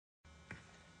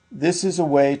This is a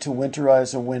way to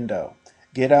winterize a window.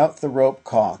 Get out the rope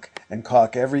caulk and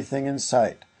caulk everything in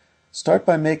sight. Start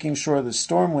by making sure the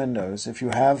storm windows, if you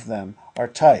have them, are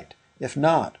tight. If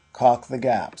not, caulk the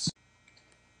gaps.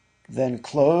 Then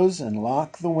close and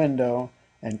lock the window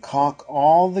and caulk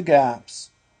all the gaps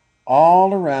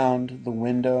all around the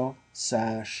window,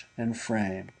 sash, and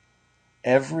frame,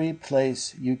 every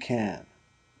place you can.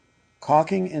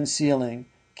 Caulking and sealing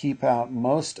keep out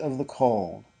most of the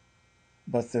cold,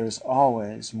 but there's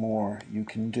always more you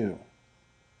can do.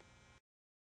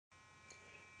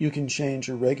 You can change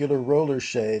a regular roller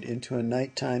shade into a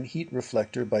nighttime heat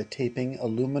reflector by taping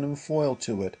aluminum foil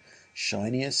to it,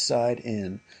 shiniest side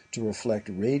in, to reflect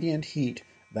radiant heat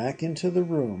back into the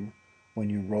room when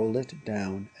you roll it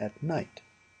down at night.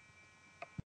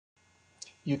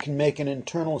 You can make an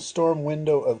internal storm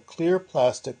window of clear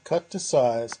plastic cut to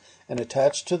size and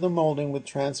attached to the molding with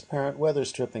transparent weather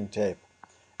stripping tape.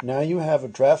 Now you have a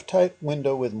draft-tight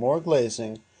window with more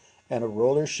glazing and a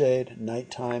roller shade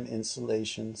nighttime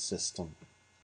insulation system.